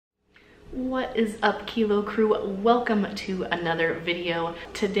What is up, Kilo Crew? Welcome to another video.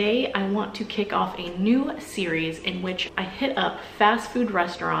 Today I want to kick off a new series in which I hit up fast food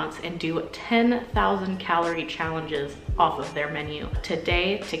restaurants and do 10,000 calorie challenges off of their menu.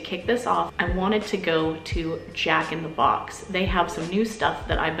 Today, to kick this off, I wanted to go to Jack in the Box. They have some new stuff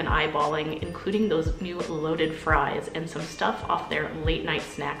that I've been eyeballing, including those new loaded fries and some stuff off their late night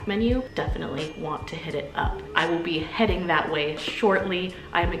snack menu. Definitely want to hit it up. I will be heading that way shortly.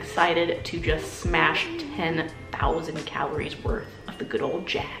 I am excited to just smash 10,000 calories worth of the good old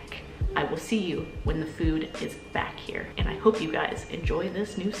Jack. I will see you when the food is back here, and I hope you guys enjoy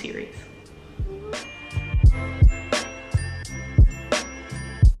this new series.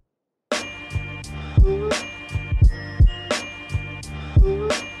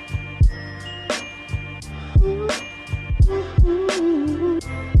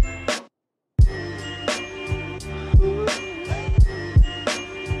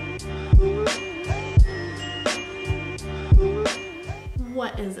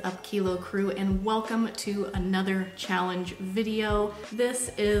 What is up, Kilo Crew, and welcome to another challenge video.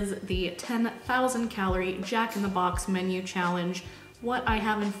 This is the 10,000 calorie Jack in the Box menu challenge. What I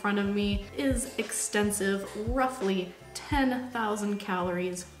have in front of me is extensive, roughly 10,000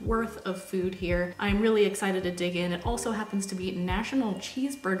 calories worth of food here. I'm really excited to dig in. It also happens to be National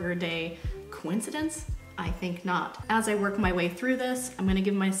Cheeseburger Day. Coincidence? I think not. As I work my way through this, I'm gonna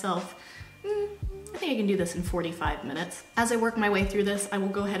give myself I think I can do this in 45 minutes. As I work my way through this, I will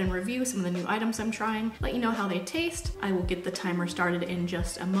go ahead and review some of the new items I'm trying, let you know how they taste. I will get the timer started in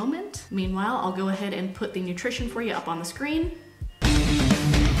just a moment. Meanwhile, I'll go ahead and put the nutrition for you up on the screen.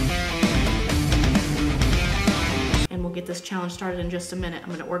 And we'll get this challenge started in just a minute. I'm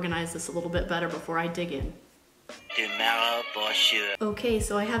gonna organize this a little bit better before I dig in. Tomorrow for sure. Okay,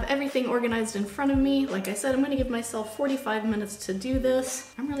 so I have everything organized in front of me. Like I said, I'm gonna give myself 45 minutes to do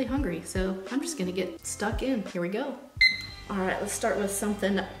this. I'm really hungry, so I'm just gonna get stuck in. Here we go. All right, let's start with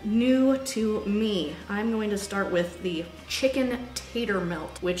something new to me. I'm going to start with the chicken tater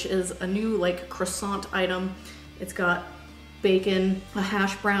melt, which is a new like croissant item. It's got bacon, a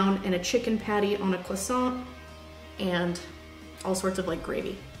hash brown, and a chicken patty on a croissant, and all sorts of like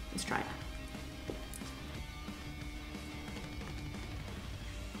gravy. Let's try it.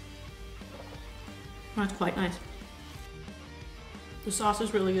 That's quite nice. The sauce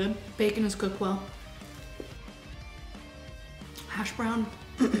is really good. Bacon is cooked well. Hash brown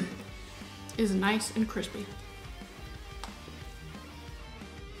is nice and crispy.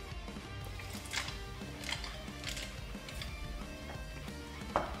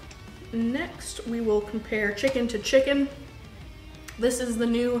 Next, we will compare chicken to chicken. This is the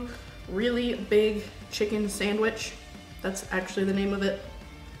new really big chicken sandwich. That's actually the name of it.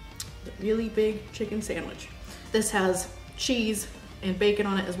 The really big chicken sandwich. This has cheese and bacon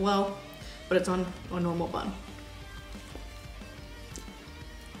on it as well, but it's on a normal bun.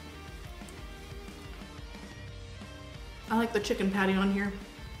 I like the chicken patty on here,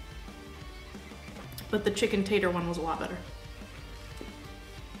 but the chicken tater one was a lot better.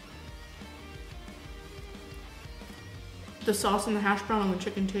 The sauce and the hash brown on the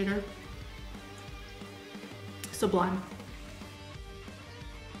chicken tater, sublime.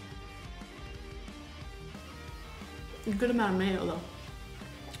 A good amount of mayo though.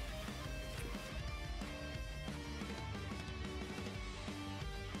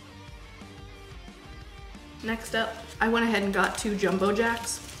 Next up, I went ahead and got 2 Jumbo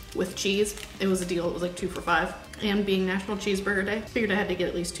Jacks with cheese. It was a deal, it was like 2 for $5. And being National Cheeseburger Day, figured I had to get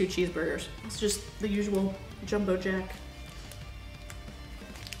at least 2 cheeseburgers. It's just the usual Jumbo Jack.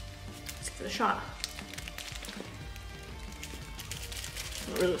 Let's give it a shot.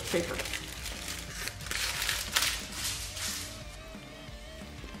 Get rid of this paper.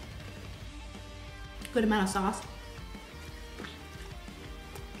 Good amount of sauce.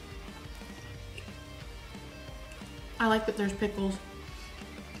 I like that there's pickles.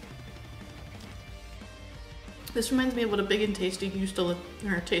 This reminds me of what a Big and Tasty used to look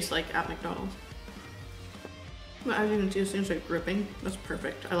or taste like at McDonald's. But as you can see, it seems like dripping. That's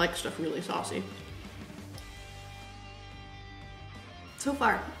perfect. I like stuff really saucy. So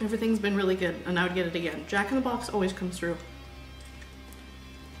far, everything's been really good, and I would get it again. Jack in the Box always comes through.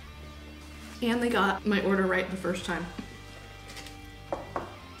 And they got my order right the first time,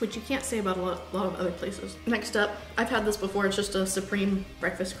 which you can't say about a lot of other places. Next up, I've had this before. It's just a Supreme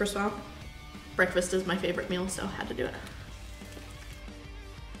breakfast croissant. Breakfast is my favorite meal, so I had to do it.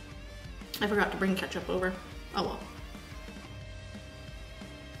 I forgot to bring ketchup over. Oh well.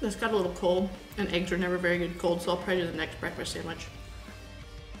 This got a little cold, and eggs are never very good cold, so I'll probably do the next breakfast sandwich.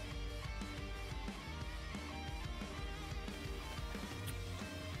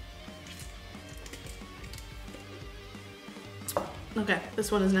 Okay,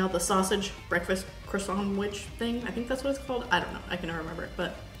 this one is now the sausage breakfast croissant witch thing. I think that's what it's called. I don't know, I can never remember it,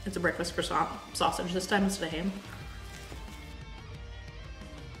 but it's a breakfast croissant sausage this time instead of ham.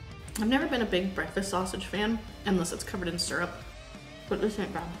 I've never been a big breakfast sausage fan unless it's covered in syrup, but this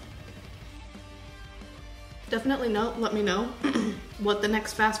ain't bad. Definitely let me know what the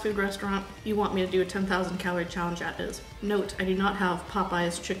next fast food restaurant you want me to do a 10,000 calorie challenge at is. Note, I do not have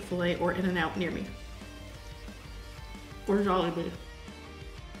Popeyes, Chick-fil-A, or In-N-Out near me. Or Jollibee.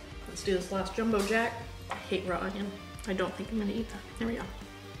 Let's do this last Jumbo Jack. I hate raw onion. I don't think I'm gonna eat that. There we go.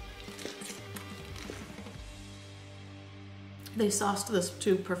 They sauced this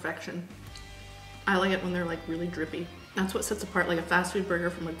to perfection. I like it when they're like really drippy. That's what sets apart like a fast food burger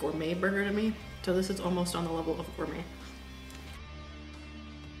from a gourmet burger to me. So this is almost on the level of gourmet.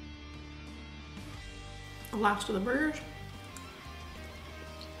 The last of the burgers.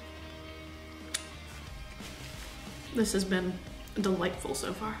 This has been delightful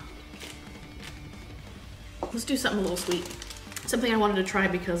so far. Let's do something a little sweet. Something I wanted to try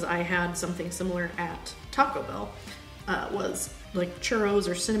because I had something similar at Taco Bell was like churros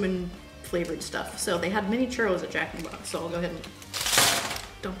or cinnamon flavored stuff. So they had mini churros at Jack in the Box. So I'll go ahead and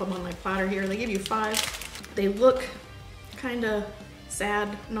dump them on my platter here. They give you 5. They look kind of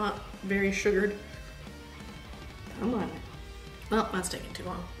sad, not very sugared. Come on. Well, that's taking too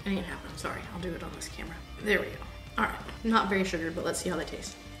long. It ain't happening. Sorry, I'll do it on this camera. There we go. All right, not very sugared, but let's see how they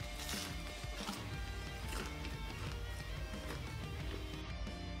taste.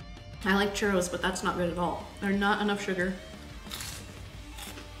 I like churros, but that's not good at all. They're not enough sugar.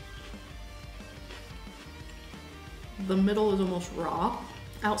 The middle is almost raw.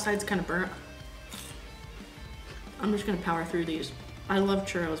 Outside's kind of burnt. I'm just gonna power through these. I love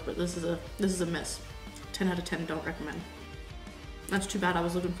churros, but this is a miss. 10 out of 10, don't recommend. That's too bad, I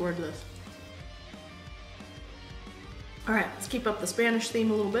was looking forward to this. All right, let's keep up the Spanish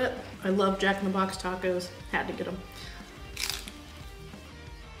theme a little bit. I love Jack in the Box tacos, had to get them.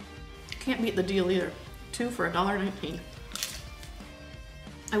 Can't beat the deal either. 2 for $1.19.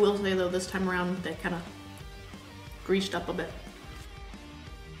 I will say though, this time around, they kind of greased up a bit.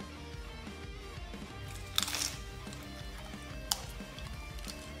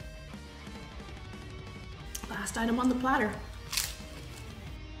 Last item on the platter.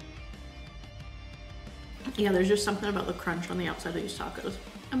 Yeah, there's just something about the crunch on the outside of these tacos.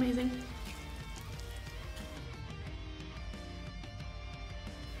 Amazing.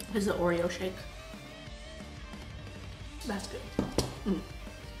 This is the Oreo shake. That's good.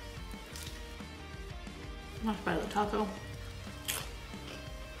 Last bite of the taco.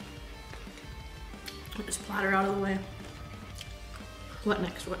 Get this platter out of the way. What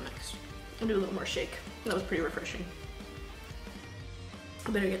next? What next? I'll do a little more shake. That was pretty refreshing.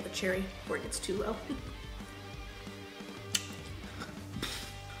 I better get the cherry before it gets too low.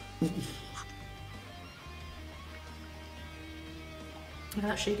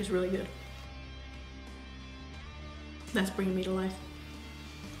 That shake is really good. That's bringing me to life.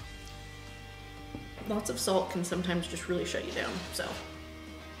 Lots of salt can sometimes just really shut you down, so.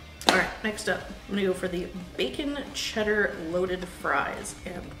 All right, next up, I'm gonna go for the bacon cheddar loaded fries.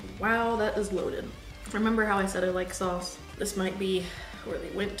 And wow, that is loaded. Remember how I said I like sauce? This might be where they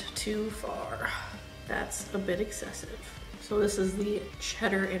went too far. That's a bit excessive. So this is the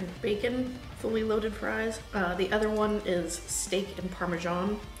cheddar and bacon fully loaded fries. The other one is steak and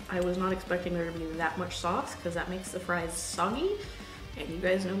Parmesan. I was not expecting there to be that much sauce because that makes the fries soggy. And you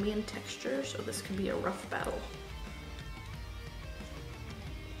guys know me in texture, so this could be a rough battle.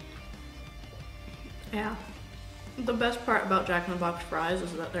 Yeah. The best part about Jack in the Box fries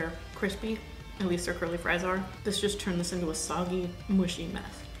is that they're crispy. At least their curly fries are. This just turned this into a soggy, mushy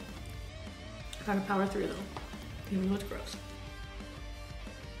mess. Gotta power through though, even though it's gross.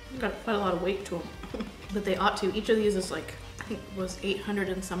 Got quite a lot of weight to them, but they ought to. Each of these is like, I think it was 800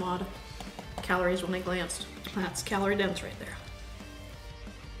 and some odd calories when I glanced. That's calorie dense right there.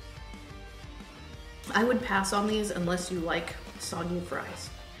 I would pass on these unless you like soggy fries.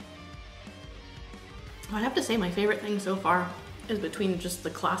 I'd have to say my favorite thing so far is between just the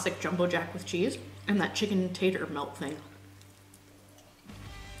classic Jumbo Jack with cheese and that chicken tater melt thing.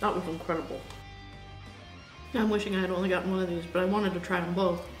 That was incredible. Now I'm wishing I had only gotten one of these, but I wanted to try them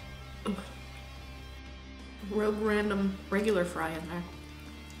both. Ugh. Rogue random regular fry in there.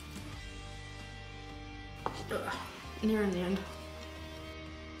 Ugh. Nearing the end.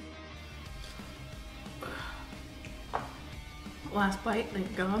 Last bite,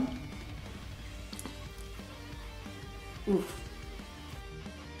 thank God. Oof.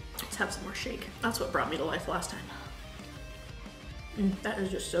 Let's have some more shake. That's what brought me to life last time. That is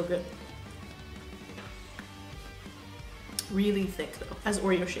just so good. Really thick though, as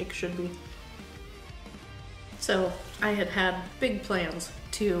Oreo shake should be. So I had big plans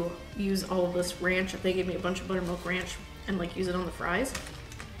to use all of this ranch. They gave me a bunch of buttermilk ranch and like use it on the fries.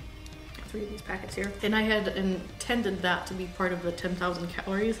 3 of these packets here. And I had intended that to be part of the 10,000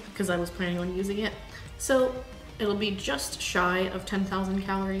 calories because I was planning on using it. So it'll be just shy of 10,000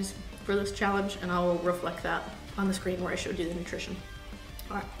 calories for this challenge, and I'll reflect that on the screen where I showed you the nutrition.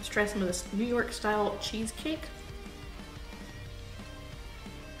 All right, let's try some of this New York style cheesecake.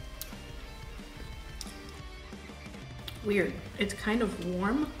 Weird, it's kind of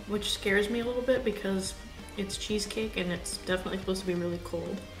warm, which scares me a little bit because it's cheesecake and it's definitely supposed to be really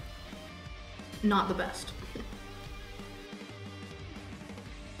cold. Not the best.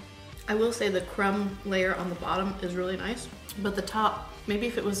 I will say the crumb layer on the bottom is really nice, but the top, maybe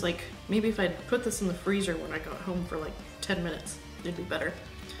if it was like, maybe if I'd put this in the freezer when I got home for like 10 minutes, it'd be better.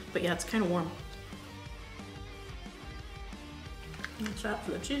 But yeah, it's kind of warm. That's that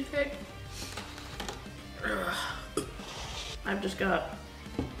for the cheesecake. Ugh. I've just got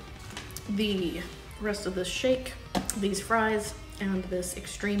the rest of this shake, these fries, and this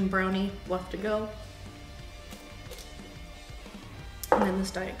extreme brownie left to go. And then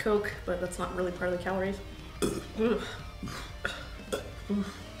this Diet Coke, but that's not really part of the calories.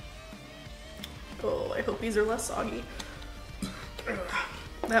 Oh, I hope these are less soggy.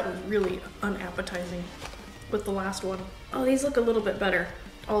 That was really unappetizing with the last one. Oh, these look a little bit better,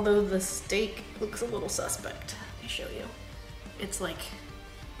 although the steak looks a little suspect. Let me show you. It's like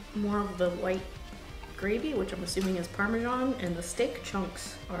more of the white gravy, which I'm assuming is Parmesan, and the steak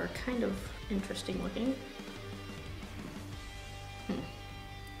chunks are kind of interesting looking.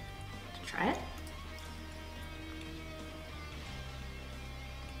 Try it.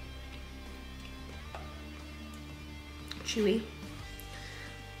 Chewy.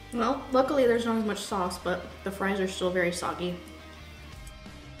 Well, luckily there's not as much sauce, but the fries are still very soggy.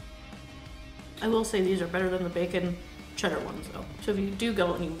 I will say these are better than the bacon cheddar ones though. So if you do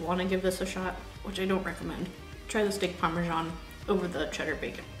go and you want to give this a shot, which I don't recommend, try the steak Parmesan over the cheddar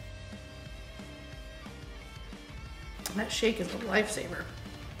bacon. That shake is a lifesaver.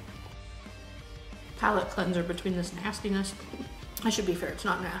 Palate cleanser between this nastiness. I should be fair, it's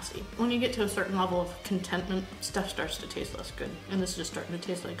not nasty. When you get to a certain level of contentment, stuff starts to taste less good. And this is just starting to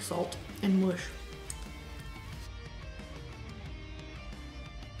taste like salt and mush.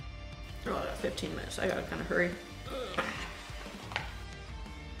 Oh, I got 15 minutes, I gotta kind of hurry.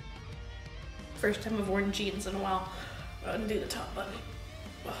 First time I've worn jeans in a while. Undo the top button.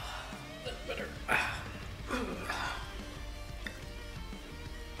 That's better.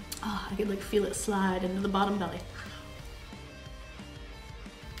 Oh, I could like feel it slide into the bottom belly.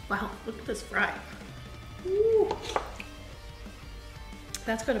 Wow, look at this fry. Ooh.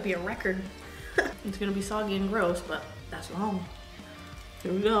 That's gonna be a record. It's gonna be soggy and gross, but that's long.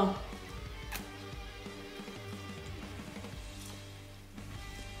 Here we go.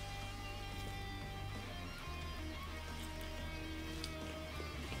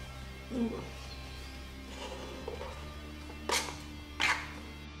 Ooh.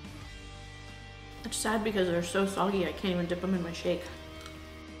 It's sad because they're so soggy I can't even dip them in my shake.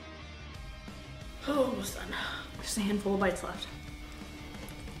 Oh, almost done. Just a handful of bites left.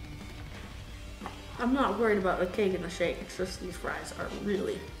 I'm not worried about the cake and the shake, it's just these fries are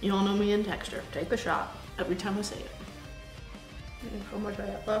really, you all know me in texture. Take a shot every time I say it. How much I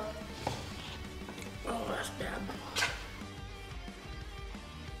got left? Oh, that's bad.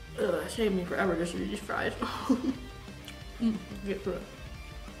 Ugh, it saved me forever just to do these fries. Get through it.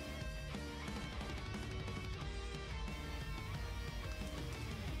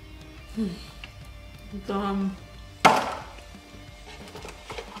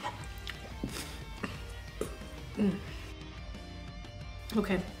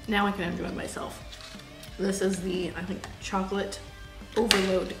 Okay, now I can enjoy myself. This is the, I think, chocolate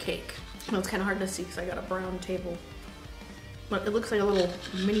overload cake. No, it's kind of hard to see because I got a brown table. But it looks like a little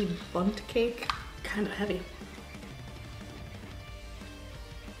mini bundt cake. Kind of heavy.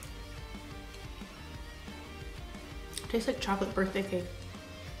 Tastes like chocolate birthday cake.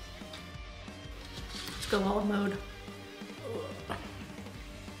 Let's go all mode.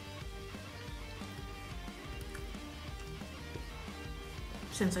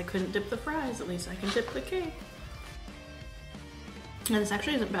 Since I couldn't dip the fries, at least I can dip the cake. And this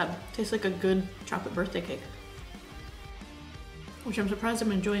actually isn't bad. Tastes like a good chocolate birthday cake. Which I'm surprised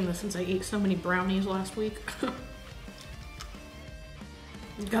I'm enjoying this since I ate so many brownies last week.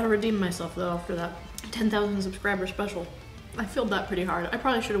 Gotta redeem myself though after that 10,000 subscriber special. I filled that pretty hard. I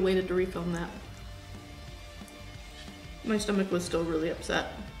probably should have waited to refilm that. My stomach was still really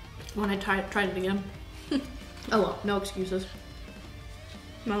upset when I tried it again. Oh well, no excuses.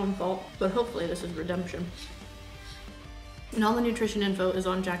 My own fault, but hopefully this is redemption. And all the nutrition info is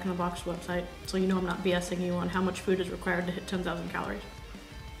on Jack in the Box website, so you know I'm not BSing you on how much food is required to hit 10,000 calories.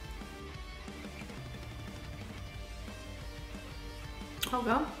 Oh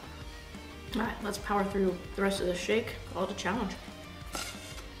god. All right, let's power through the rest of this shake. Call it a challenge.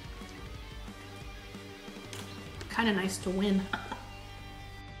 Kind of nice to win.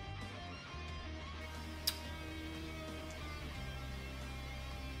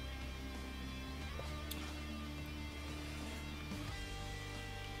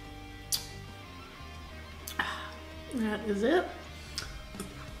 That is it.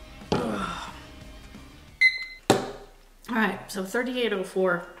 All right, so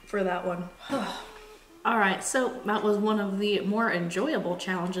 3804 for that one. All right, so that was one of the more enjoyable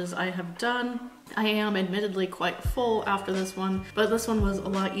challenges I have done. I am admittedly quite full after this one, but this one was a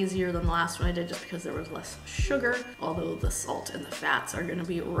lot easier than the last one I did just because there was less sugar, although the salt and the fats are gonna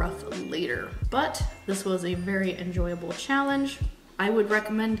be rough later. But this was a very enjoyable challenge. I would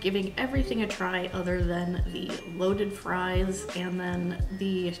recommend giving everything a try other than the loaded fries, and then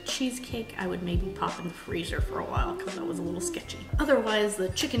the cheesecake I would maybe pop in the freezer for a while because that was a little sketchy. Otherwise, the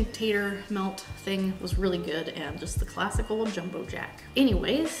chicken tater melt thing was really good, and just the classic old jumbo jack.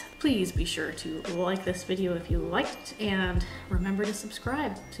 Anyways, please be sure to like this video if you liked it, and remember to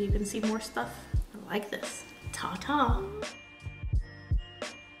subscribe so you can see more stuff like this. Ta-ta!